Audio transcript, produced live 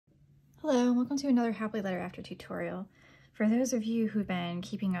Hello, and welcome to another Happily Letter After tutorial. For those of you who've been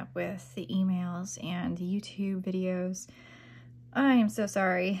keeping up with the emails and the YouTube videos, I am so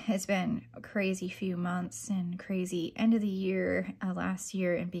sorry. It's been a crazy few months and crazy end of the year, last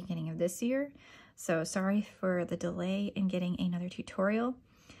year and beginning of this year. So sorry for the delay in getting another tutorial.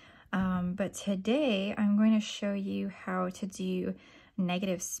 But today I'm going to show you how to do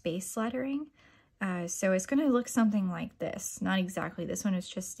negative space lettering. So it's going to look something like this. Not exactly. This one is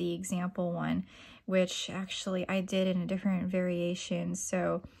just the example one, which actually I did in a different variation.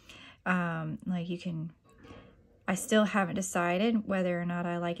 So I still haven't decided whether or not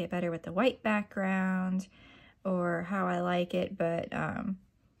I like it better with the white background or how I like it. But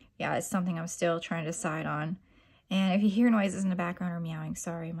yeah, it's something I'm still trying to decide on. And if you hear noises in the background or meowing,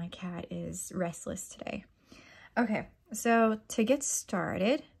 sorry, my cat is restless today. Okay, so to get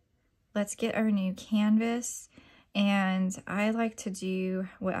started, let's get our new canvas, and I like to do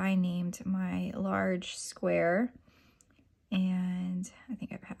what I named my large square, and I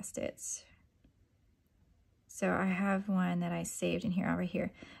think I passed it. So I have one that I saved in here over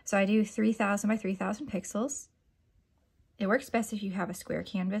here. So I do 3000 by 3000 pixels. It works best if you have a square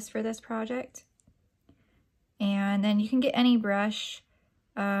canvas for this project. And then you can get any brush.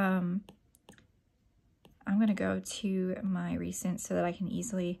 I'm gonna go to my recent so that I can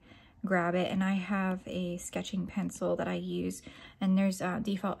easily grab it, and I have a sketching pencil that I use, and there's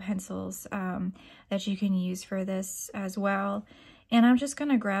default pencils that you can use for this as well. And I'm just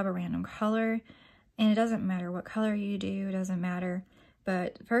gonna grab a random color, and it doesn't matter what color you do, it doesn't matter.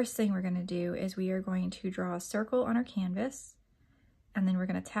 But first thing we're gonna do is we are going to draw a circle on our canvas, and then we're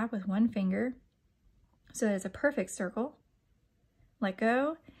gonna tap with one finger so that it's a perfect circle. Let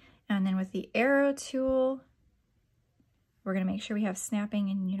go, and then with the arrow tool, we're going to make sure we have snapping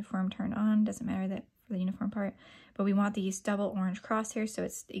and uniform turned on. Doesn't matter that for the uniform part, but we want these double orange crosshairs so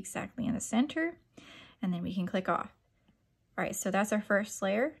it's exactly in the center, and then we can click off. All right, so that's our first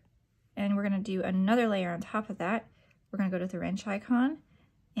layer, and we're going to do another layer on top of that. We're going to go to the wrench icon,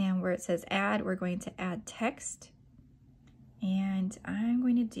 and where it says add, we're going to add text, and I'm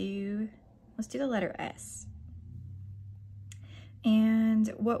going to do, let's do the letter S. And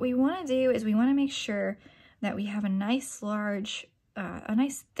what we want to do is we want to make sure that we have a nice large, a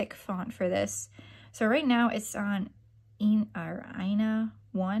nice thick font for this. So right now it's on INA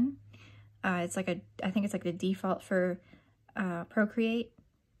 1. It's like I think it's like the default for Procreate,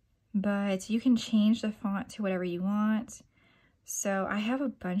 but you can change the font to whatever you want. So I have a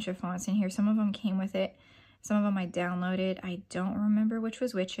bunch of fonts in here. Some of them came with it. Some of them I downloaded. I don't remember which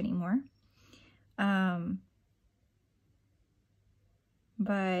was which anymore.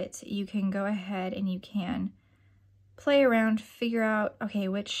 But you can go ahead and you can play around, figure out, okay,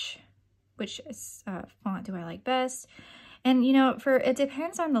 which font do I like best? And you know, it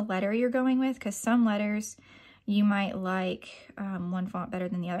depends on the letter you're going with, because some letters you might like one font better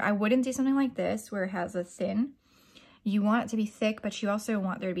than the other. I wouldn't do something like this where it has a thin. You want it to be thick, but you also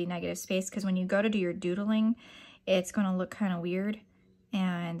want there to be negative space, because when you go to do your doodling, it's going to look kind of weird,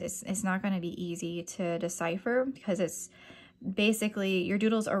 and it's not going to be easy to decipher, because it's basically your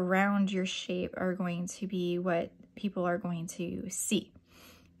doodles around your shape are going to be what people are going to see.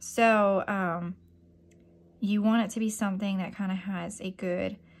 So you want it to be something that kind of has a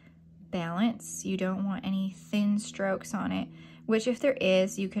good balance. You don't want any thin strokes on it, which if there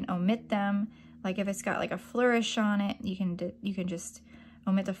is, you can omit them. Like if it's got like a flourish on it, you can just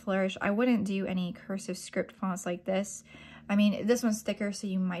omit the flourish. I wouldn't do any cursive script fonts like this. I mean, this one's thicker, so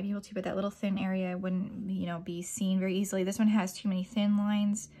you might be able to, but that little thin area wouldn't, you know, be seen very easily. This one has too many thin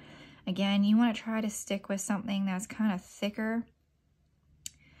lines. Again, you want to try to stick with something that's kind of thicker,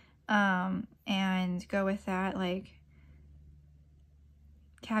 and go with that. Like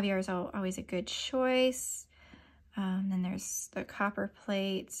caviar is always a good choice. Then there's the copper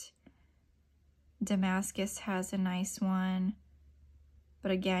plate. Damascus has a nice one,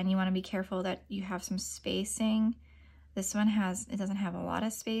 but again, you want to be careful that you have some spacing. This one it doesn't have a lot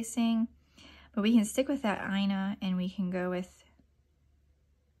of spacing, but we can stick with that INA, and we can go with,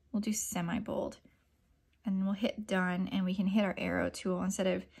 we'll do semi-bold, and we'll hit done, and we can hit our arrow tool instead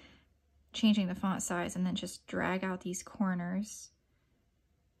of changing the font size, and then just drag out these corners,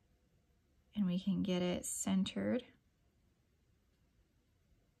 and we can get it centered.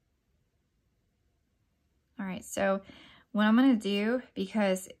 All right, so what I'm gonna do,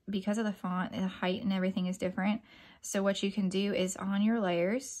 because of the font, the height and everything is different, so what you can do is on your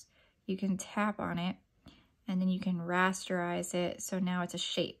layers, you can tap on it, and then you can rasterize it, so now it's a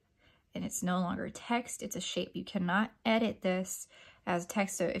shape, and it's no longer text, it's a shape. You cannot edit this as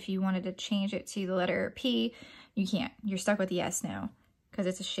text, so if you wanted to change it to the letter P, you can't. You're stuck with the S now,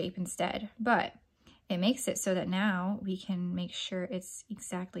 because it's a shape instead, but it makes it so that now we can make sure it's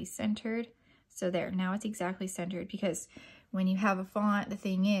exactly centered. So there, now it's exactly centered, because when you have a font, the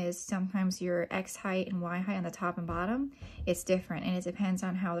thing is sometimes your X height and Y height on the top and bottom, it's different, and it depends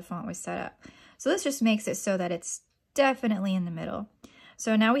on how the font was set up. So this just makes it so that it's definitely in the middle.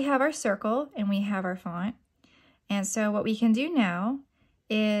 So now we have our circle and we have our font. And so what we can do now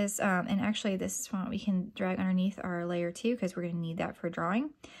is, and actually this font we can drag underneath our layer 2 because we're going to need that for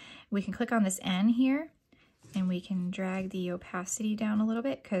drawing. We can click on this N here and we can drag the opacity down a little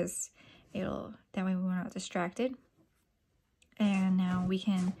bit because that way we're not distracted. And now we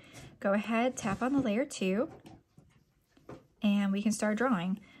can go ahead, tap on the layer 2, and we can start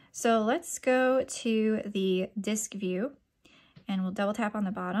drawing. So let's go to the disk view and we'll double tap on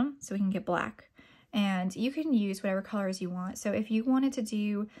the bottom so we can get black. And you can use whatever colors you want. So if you wanted to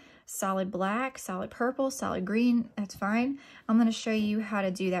do solid black, solid purple, solid green, that's fine. I'm going to show you how to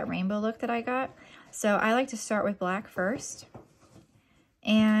do that rainbow look that I got. So I like to start with black first.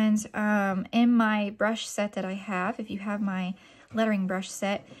 And in my brush set that I have, if you have my lettering brush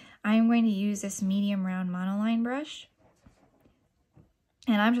set, I'm going to use this medium round monoline brush.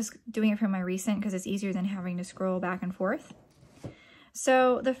 And I'm just doing it from my recent because it's easier than having to scroll back and forth.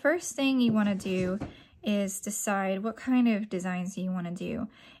 So the first thing you want to do is decide what kind of designs you want to do.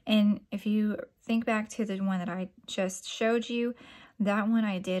 And if you think back to the one that I just showed you, that one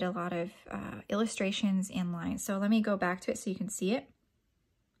I did a lot of illustrations and lines. So let me go back to it so you can see it.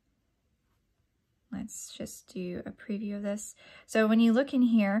 Let's just do a preview of this. So when you look in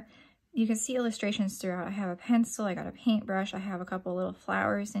here, you can see illustrations throughout. I have a pencil, I got a paintbrush, I have a couple little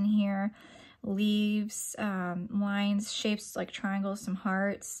flowers in here, leaves, lines, shapes like triangles, some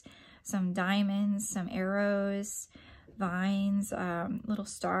hearts, some diamonds, some arrows, vines, little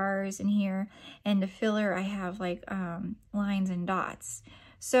stars in here. And the filler, I have like lines and dots.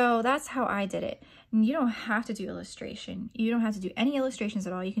 So that's how I did it. And you don't have to do illustration. You don't have to do any illustrations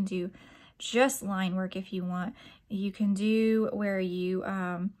at all. You can do just line work if you want. You can do where you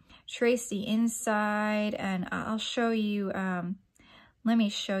trace the inside, and I'll show you, let me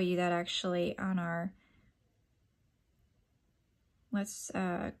show you that actually on our, let's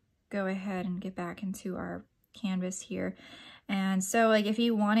go ahead and get back into our canvas here. And so like if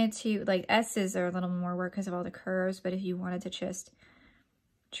you wanted to, like S's are a little more work because of all the curves, but if you wanted to just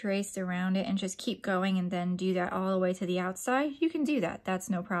trace around it and just keep going and then do that all the way to the outside, you can do that. That's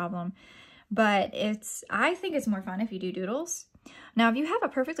no problem. But I think it's more fun if you do doodles. Now, if you have a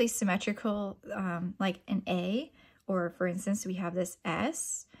perfectly symmetrical, like an A, or for instance, we have this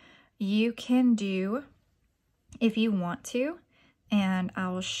S, you can do, if you want to, and I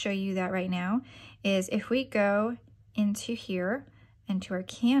will show you that right now, is if we go into here, into our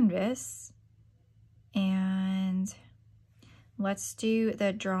canvas, and let's do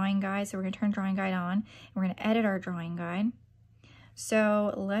the drawing guide. So we're going to turn drawing guide on, and we're going to edit our drawing guide.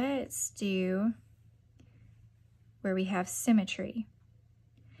 So let's do where we have symmetry.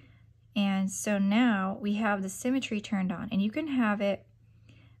 And so now we have the symmetry turned on, and you can have it,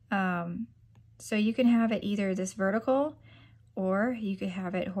 so you can have it either this vertical or you could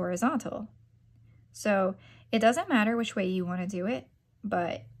have it horizontal. So it doesn't matter which way you want to do it,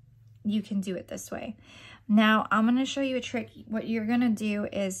 but you can do it this way. Now I'm going to show you a trick. What you're going to do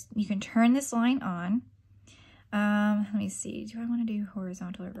is you can turn this line on. Let me see, do I want to do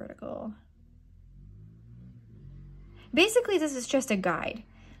horizontal or vertical? Basically, this is just a guide.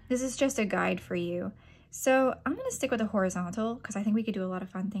 This is just a guide for you. So I'm going to stick with the horizontal because I think we could do a lot of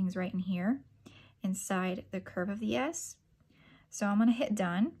fun things right in here inside the curve of the S. So I'm going to hit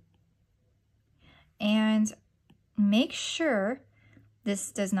done and make sure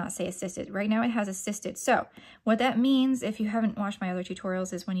this does not say assisted. Right now it has assisted. So what that means, if you haven't watched my other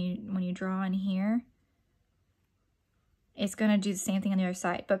tutorials, is when you draw in here, it's going to do the same thing on the other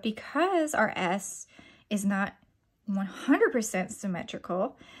side. But because our S is not 100%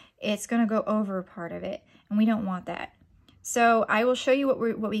 symmetrical, it's going to go over a part of it, and we don't want that. So I will show you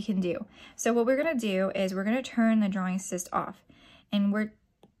what we can do. So what we're going to do is we're going to turn the drawing assist off, and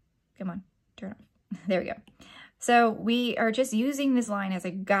come on, turn off. There we go. So we are just using this line as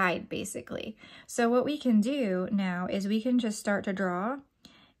a guide, basically. So what we can do now is we can just start to draw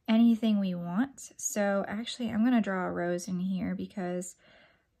anything we want. So actually, I'm going to draw a rose in here because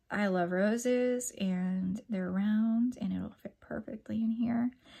I love roses and they're round and it'll fit perfectly in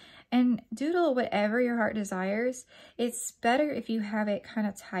here. And doodle whatever your heart desires. It's better if you have it kind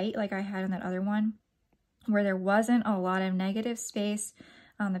of tight like I had on that other one, where there wasn't a lot of negative space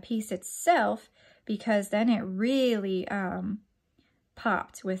on the piece itself, because then it really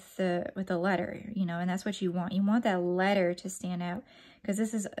popped with the letter, you know, and that's what you want. You want that letter to stand out, because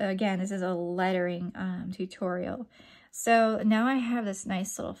this is, again, this is a lettering tutorial. So now I have this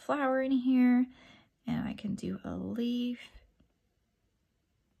nice little flower in here, and I can do a leaf.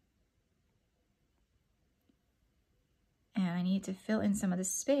 And I need to fill in some of the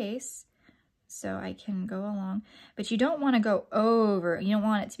space so I can go along. But you don't want to go over, you don't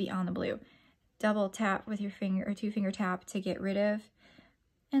want it to be on the blue. Double tap with your finger, or 2-finger tap to get rid of.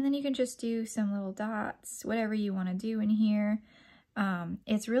 And then you can just do some little dots, whatever you want to do in here.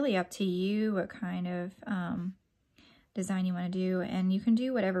 It's really up to you what kind of design you want to do. And you can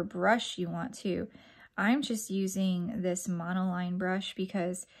do whatever brush you want to. I'm just using this monoline brush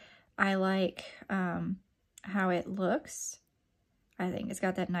because I like how it looks. I think it's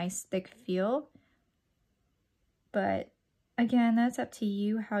got that nice thick feel. But again, that's up to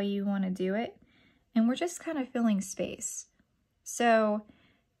you how you want to do it. And we're just kind of filling space. So,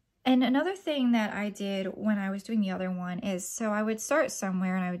 and another thing that I did when I was doing the other one is, so I would start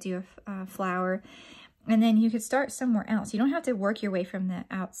somewhere and I would do a flower, and then you could start somewhere else. You don't have to work your way from the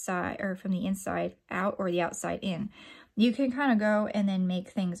outside, or from the inside out, or the outside in. You can kind of go and then make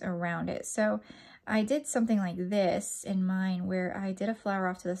things around it. So I did something like this in mine, where I did a flower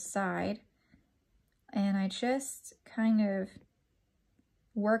off to the side, and I just kind of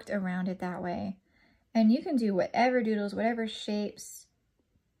worked around it that way. And you can do whatever doodles, whatever shapes.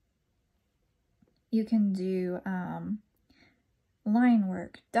 You can do line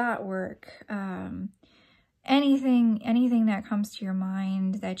work, dot work, anything that comes to your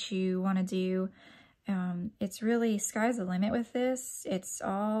mind that you want to do. It's really, sky's the limit with this. It's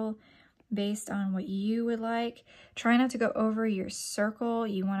all based on what you would like. Try not to go over your circle.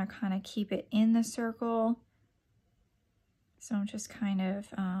 You want to kind of keep it in the circle. So I'm just kind of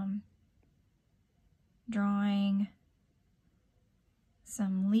drawing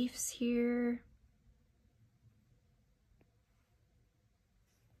some leaves here.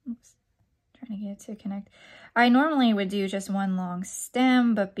 Oops, trying to get it to connect. I normally would do just one long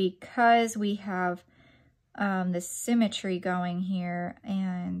stem, but because we have this symmetry going here,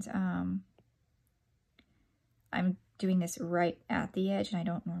 and I'm doing this right at the edge, and I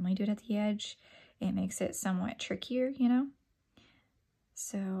don't normally do it at the edge, it makes it somewhat trickier, you know?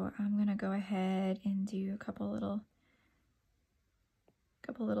 So I'm gonna go ahead and do a couple little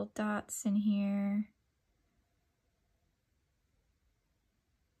dots in here.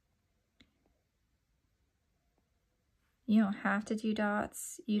 You don't have to do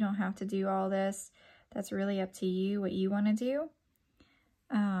dots. You don't have to do all this. That's really up to you, what you want to do.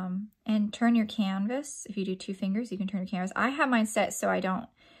 And turn your canvas. If you do 2 fingers, you can turn your canvas. I have mine set so I don't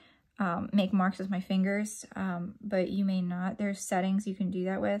make marks with my fingers, but you may not. There's settings you can do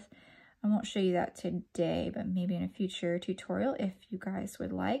that with. I won't show you that today, but maybe in a future tutorial if you guys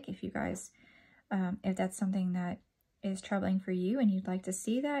would like. If you guys, if that's something that is troubling for you and you'd like to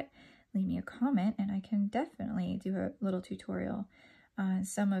see that, leave me a comment and I can definitely do a little tutorial on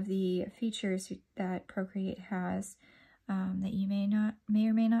some of the features that Procreate has that you may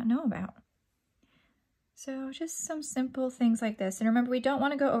or may not know about. So just some simple things like this. And remember, we don't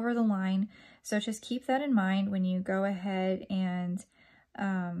want to go over the line, so just keep that in mind when you go ahead and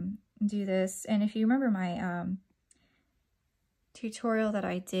do this. And if you remember my tutorial that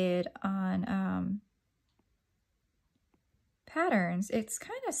I did on patterns, it's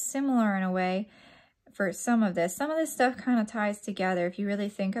kind of similar in a way for some of this. Some of this stuff kind of ties together if you really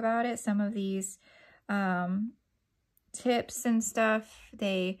think about it. Some of these tips and stuff,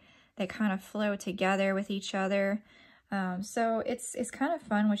 they kind of flow together with each other. So it's kind of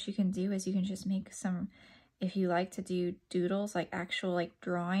fun. What you can do is you can just make some, if you like to do doodles, like actual like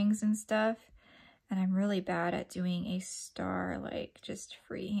drawings and stuff. And I'm really bad at doing a star like just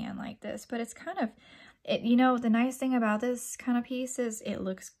freehand like this, but it's kind of, you know, the nice thing about this kind of piece is it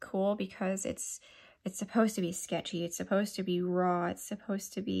looks cool because it's supposed to be sketchy. It's supposed to be raw. It's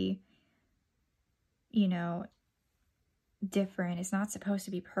supposed to be, you know, different. It's not supposed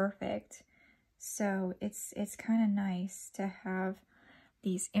to be perfect. So it's kind of nice to have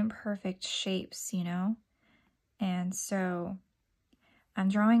these imperfect shapes, you know? And so I'm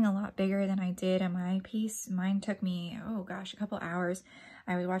drawing a lot bigger than I did on my piece. Mine took me, oh gosh, a couple hours.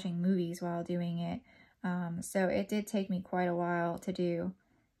 I was watching movies while doing it. So it did take me quite a while to do.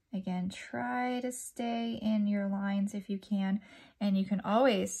 Again, try to stay in your lines if you can. And you can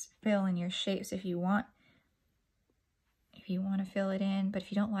always fill in your shapes if you want. If you want to fill it in. But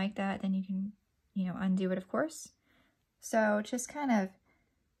if you don't like that, then you can, you know, undo it, of course. So just kind of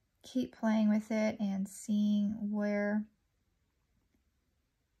keep playing with it and seeing where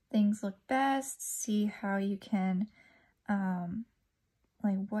things look best. See how you can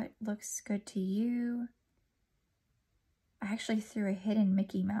like what looks good to you. I actually threw a hidden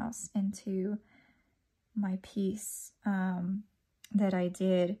Mickey Mouse into my piece that I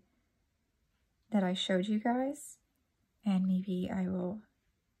did, that I showed you guys. And maybe I will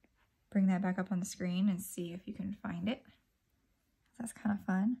bring that back up on the screen and see if you can find it. That's kind of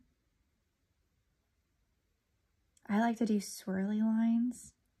fun. I like to do swirly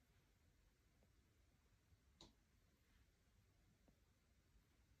lines.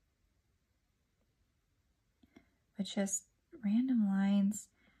 But just random lines,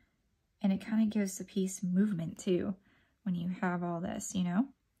 and it kind of gives the piece movement too when you have all this, you know?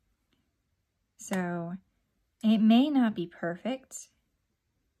 So it may not be perfect.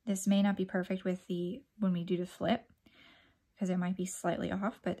 This may not be perfect with when we do the flip, because it might be slightly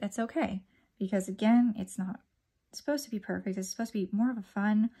off, but that's okay. Because again, it's not supposed to be perfect. It's supposed to be more of a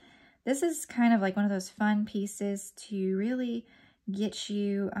fun. This is kind of like one of those fun pieces to really get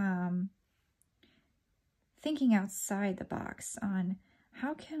you thinking outside the box on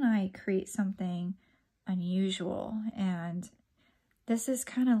how can I create something unusual. And this is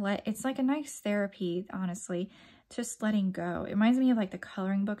kind of it's like a nice therapy, honestly, just letting go. It reminds me of like the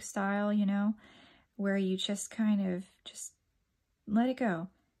coloring book style, you know, where you just kind of just let it go.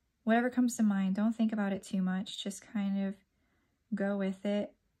 Whatever comes to mind, don't think about it too much. Just kind of go with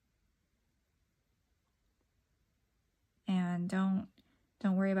it. And don't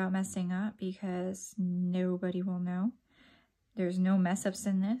worry about messing up, because nobody will know. There's no mess ups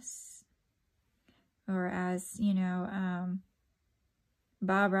in this. Or as, you know,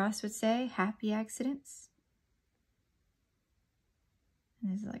 Bob Ross would say, happy accidents.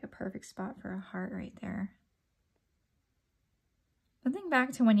 And this is like a perfect spot for a heart right there. But think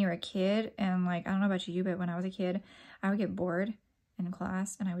back to when you were a kid, and like, I don't know about you, but when I was a kid, I would get bored in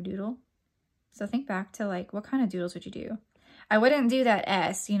class and I would doodle. So think back to like, what kind of doodles would you do? I wouldn't do that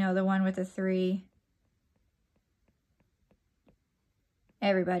S, you know, the one with the 3.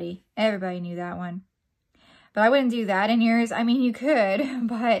 Everybody knew that one. But I wouldn't do that in yours. I mean, you could,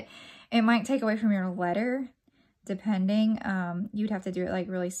 but it might take away from your letter, depending. You'd have to do it like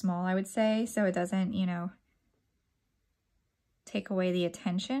really small, I would say, so it doesn't, you know, take away the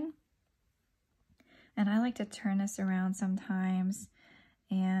attention. And I like to turn this around sometimes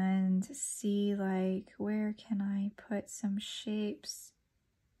and see like, where can I put some shapes?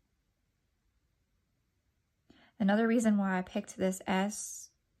 Another reason why I picked this S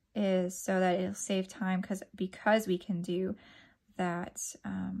is so that it'll save time, because we can do that,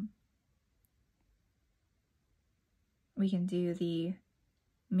 we can do the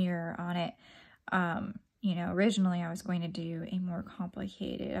mirror on it. You know, originally I was going to do a more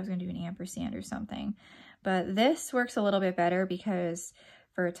complicated, I was going to do an ampersand or something, but this works a little bit better because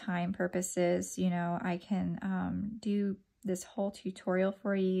for time purposes, you know, I can do this whole tutorial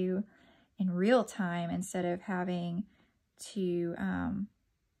for you in real time instead of having to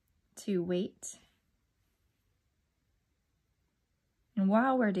wait. And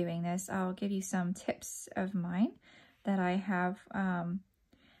while we're doing this, I'll give you some tips of mine that I have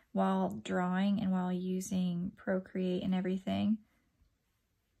while drawing and while using Procreate and everything.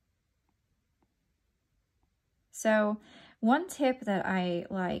 So one tip that I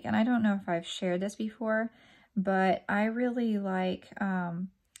like, and I don't know if I've shared this before, but I really like,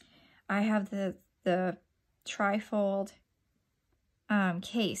 I have the trifold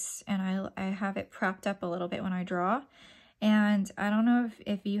case, and I have it propped up a little bit when I draw. And I don't know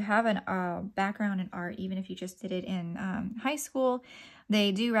if you have a background in art, even if you just did it in high school,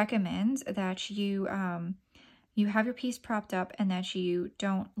 they do recommend that you have your piece propped up and that you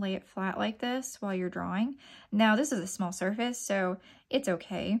don't lay it flat like this while you're drawing. Now, this is a small surface, so it's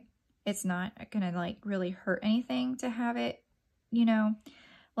okay. It's not gonna like really hurt anything to have it, you know,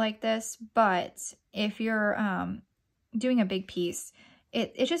 like this. But if you're doing a big piece,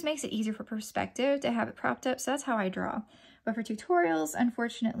 it just makes it easier for perspective to have it propped up. So that's how I draw. But for tutorials,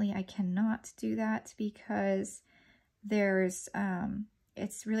 unfortunately, I cannot do that because there's,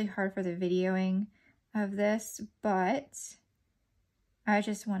 it's really hard for the videoing of this, but I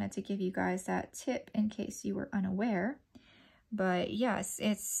just wanted to give you guys that tip in case you were unaware. But yes,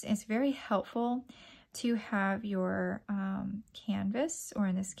 it's very helpful to have your canvas, or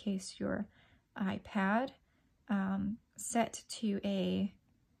in this case, your iPad, set to a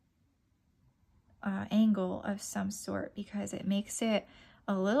angle of some sort, because it makes it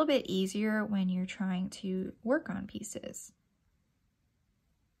a little bit easier when you're trying to work on pieces.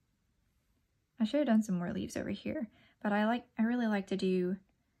 I should have done some more leaves over here, but I really like to do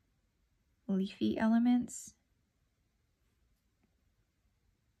leafy elements.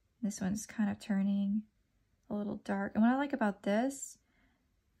 This one's kind of turning a little dark. And what I like about this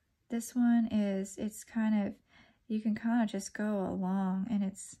This one is, it's kind of, you can kind of just go along, and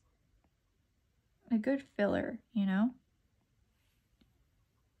it's a good filler, you know?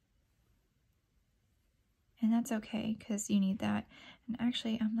 And that's okay, because you need that. And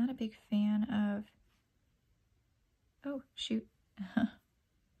actually, I'm not a big fan of, oh, shoot.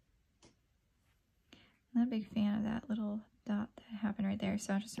 Not a big fan of that little dot that happened right there,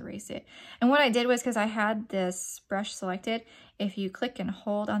 so I'll just erase it. And what I did was, because I had this brush selected, if you click and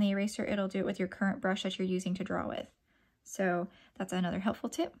hold on the eraser, it'll do it with your current brush that you're using to draw with. So that's another helpful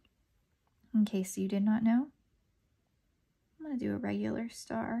tip, in case you did not know. I'm going to do a regular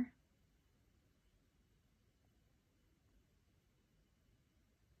star.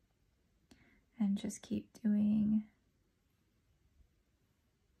 And just keep doing...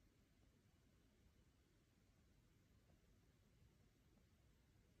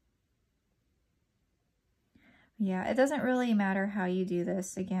 Yeah, it doesn't really matter how you do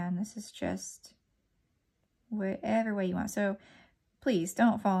this. Again, this is just whatever way you want. So please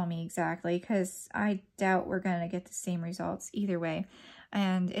don't follow me exactly, because I doubt we're going to get the same results either way.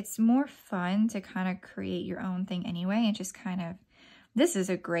 And it's more fun to kind of create your own thing anyway, and just kind of, this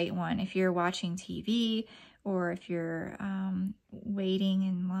is a great one if you're watching TV, or if you're waiting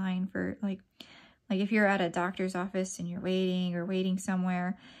in line for like if you're at a doctor's office and you're waiting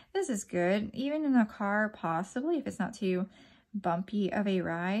somewhere, this is good. Even in a car, possibly, if it's not too bumpy of a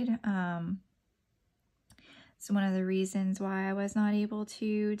ride. It's one of the reasons why I was not able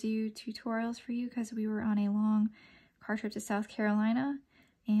to do tutorials for you, because we were on a long car trip to South Carolina,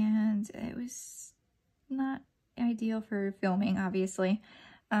 and it was not ideal for filming, obviously.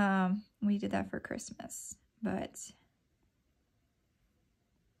 We did that for Christmas, but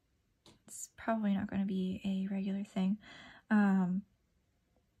it's probably not going to be a regular thing.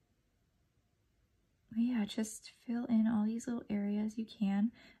 Yeah, just fill in all these little areas you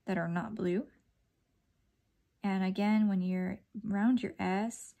can that are not blue. And again, when you're around your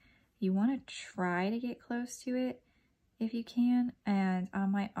S, you want to try to get close to it if you can. And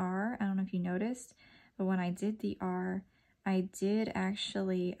on my R, I don't know if you noticed, but when I did the R, I did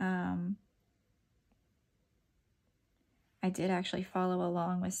actually follow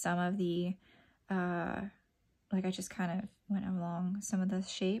along with some of the, like I just kind of went along some of the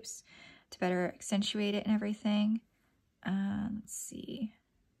shapes to better accentuate it and everything. Let's see.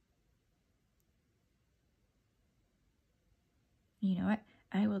 You know what?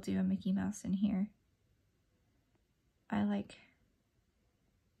 I will do a Mickey Mouse in here. I like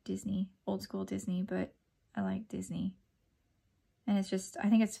Disney, old school Disney, but I like Disney. And it's just, I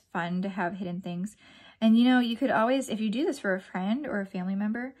think it's fun to have hidden things. And you know, you could always, if you do this for a friend or a family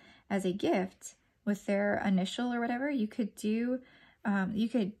member as a gift with their initial or whatever, you could do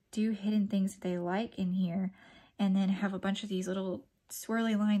hidden things that they like in here, and then have a bunch of these little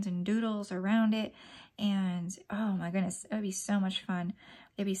swirly lines and doodles around it. And oh my goodness, it would be so much fun.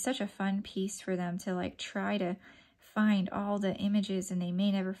 It'd be such a fun piece for them to like try to find all the images, and they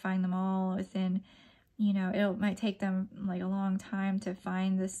may never find them all within, you know, it might take them like a long time to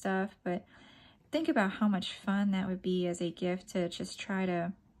find this stuff, but think about how much fun that would be as a gift to just try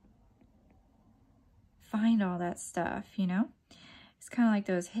to find all that stuff, you know? It's kind of like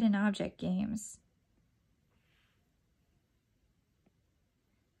those hidden object games.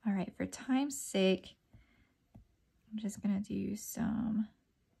 All right, for time's sake, I'm just gonna do some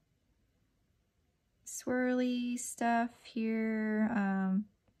swirly stuff here.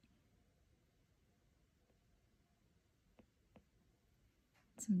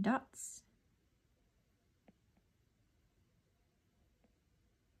 Some dots.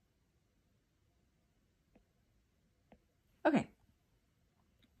 Okay,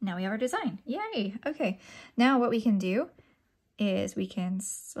 now we have our design. Yay! Okay, now what we can do is we can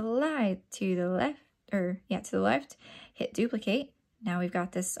slide to the left, to the left, hit duplicate. Now we've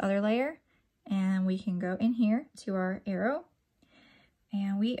got this other layer, and we can go in here to our arrow,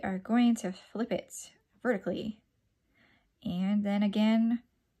 and we are going to flip it vertically. And then again,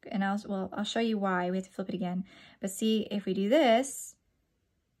 and I'll show you why we have to flip it again. But see, if we do this,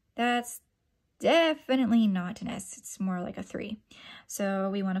 that's definitely not an S. It's more like a 3. So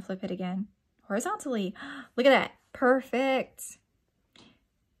we want to flip it again horizontally. Look at that. Perfect.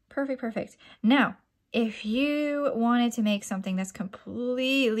 Perfect, perfect. Now, if you wanted to make something that's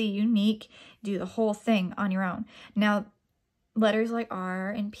completely unique, do the whole thing on your own. Now, letters like R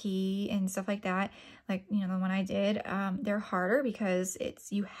and P and stuff like that, like, you know, the one I did, they're harder because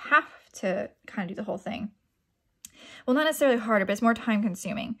you have to kind of do the whole thing. Well, not necessarily harder, but it's more time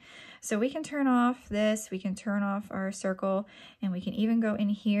consuming. So we can turn off this, we can turn off our circle, and we can even go in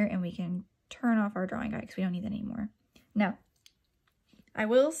here and we can turn off our drawing guide because we don't need that anymore. Now, I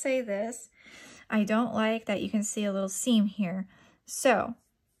will say this, I don't like that you can see a little seam here. So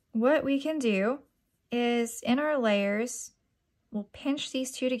what we can do is in our layers, we'll pinch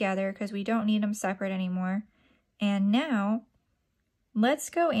these two together because we don't need them separate anymore. And now let's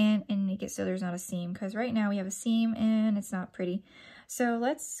go in and make it so there's not a seam, because right now we have a seam and it's not pretty. So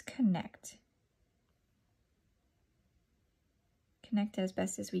let's connect. Connect as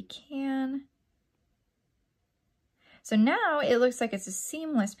best as we can. So now it looks like it's a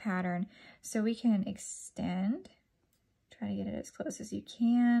seamless pattern. So we can extend, try to get it as close as you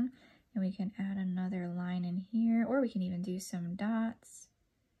can. And we can add another line in here, or we can even do some dots.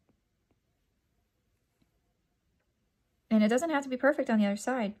 And it doesn't have to be perfect on the other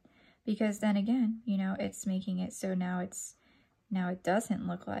side, because then again, you know, it's making it so now it doesn't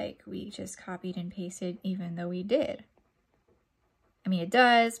look like we just copied and pasted, even though we did. I mean, it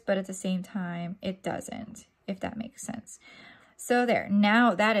does, but at the same time, it doesn't, if that makes sense. So there,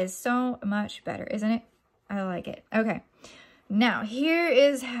 now that is so much better, isn't it? I like it. Okay, now here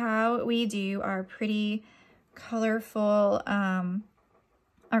is how we do our pretty colorful,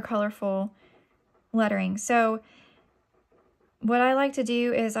 lettering. So what I like to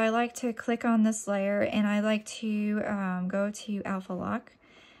do is I like to click on this layer and I like to go to alpha lock.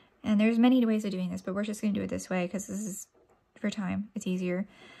 And there's many ways of doing this, but we're just gonna do it this way because this is for time, it's easier.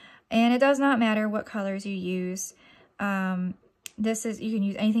 And it does not matter what colors you use. This is, you can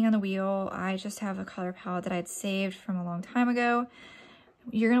use anything on the wheel. I just have a color palette that I'd saved from a long time ago.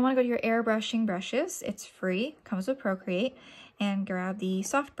 You're gonna wanna go to your airbrushing brushes. It's free, comes with Procreate, and grab the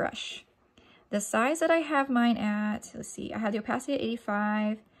soft brush. The size that I have mine at, let's see, I have the opacity at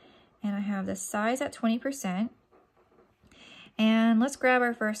 85, and I have the size at 20%. And let's grab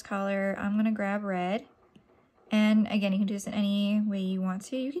our first color. I'm gonna grab red. And again, you can do this in any way you want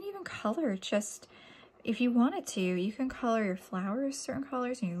to. You can even color just, if you wanted to, you can color your flowers certain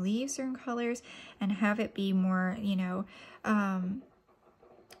colors and your leaves certain colors and have it be more, you know,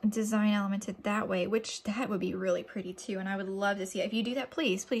 design elemented that way, which that would be really pretty too. And I would love to see it. If you do that,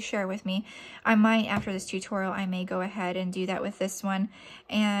 please share with me. I might, after this tutorial, I may go ahead and do that with this one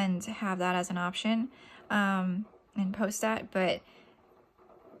and have that as an option and post that, but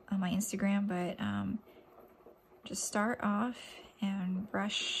on my Instagram, but just start off and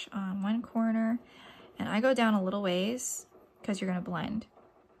brush on one corner, and I go down a little ways because you're going to blend,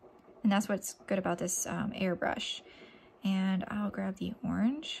 and that's what's good about this airbrush. And I'll grab the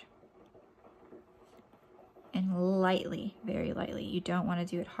orange and lightly, very lightly, you don't want to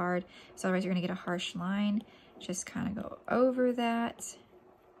do it hard, so otherwise you're going to get a harsh line. Just kind of go over that,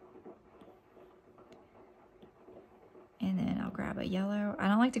 and then I'll grab a yellow. I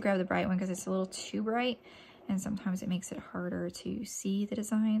don't like to grab the bright one because it's a little too bright, and sometimes it makes it harder to see the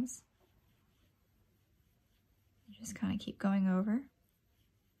designs. Just kind of keep going over.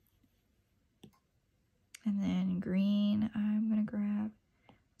 And then green, I'm gonna grab,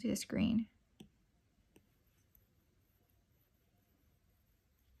 do this green.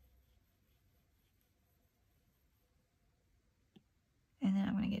 And then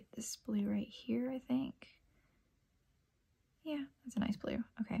I'm gonna get this blue right here, I think. Yeah, that's a nice blue,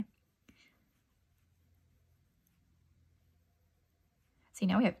 okay. See,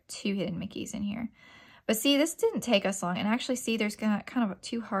 now we have two hidden Mickeys in here. But see, this didn't take us long. And actually, see, there's kind of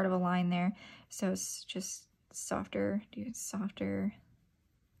too hard of a line there. So it's just softer, do it softer.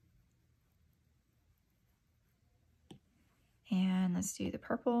 And let's do the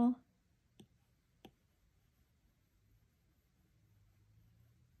purple.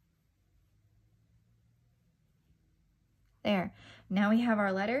 There, now we have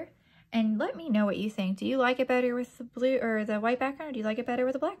our letter. And let me know what you think. Do you like it better with the blue or the white background, or do you like it better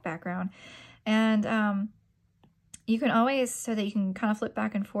with the black background? And you can always, so that you can kind of flip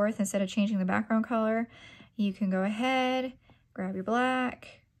back and forth instead of changing the background color, you can go ahead, grab your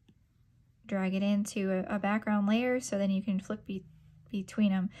black, drag it into a background layer, so then you can flip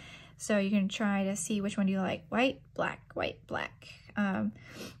between them. So you can try to see which one do you like, white, black, white, black.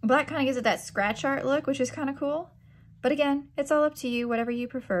 Black kind of gives it that scratch art look, which is kind of cool. But again, it's all up to you, whatever you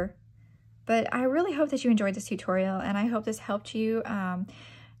prefer. But I really hope that you enjoyed this tutorial, and I hope this helped you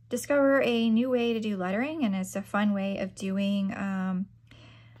discover a new way to do lettering, and it's a fun way of doing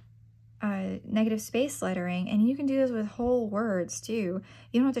negative space lettering. And you can do this with whole words too.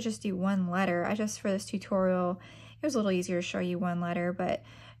 You don't have to just do one letter. I just, for this tutorial, it was a little easier to show you one letter, but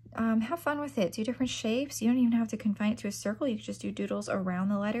have fun with it. Do different shapes. You don't even have to confine it to a circle. You can just do doodles around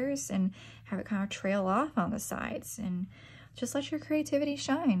the letters and have it kind of trail off on the sides, and just let your creativity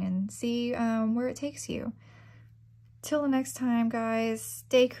shine and see where it takes you. Till the next time, guys,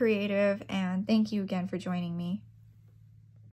 stay creative, and thank you again for joining me.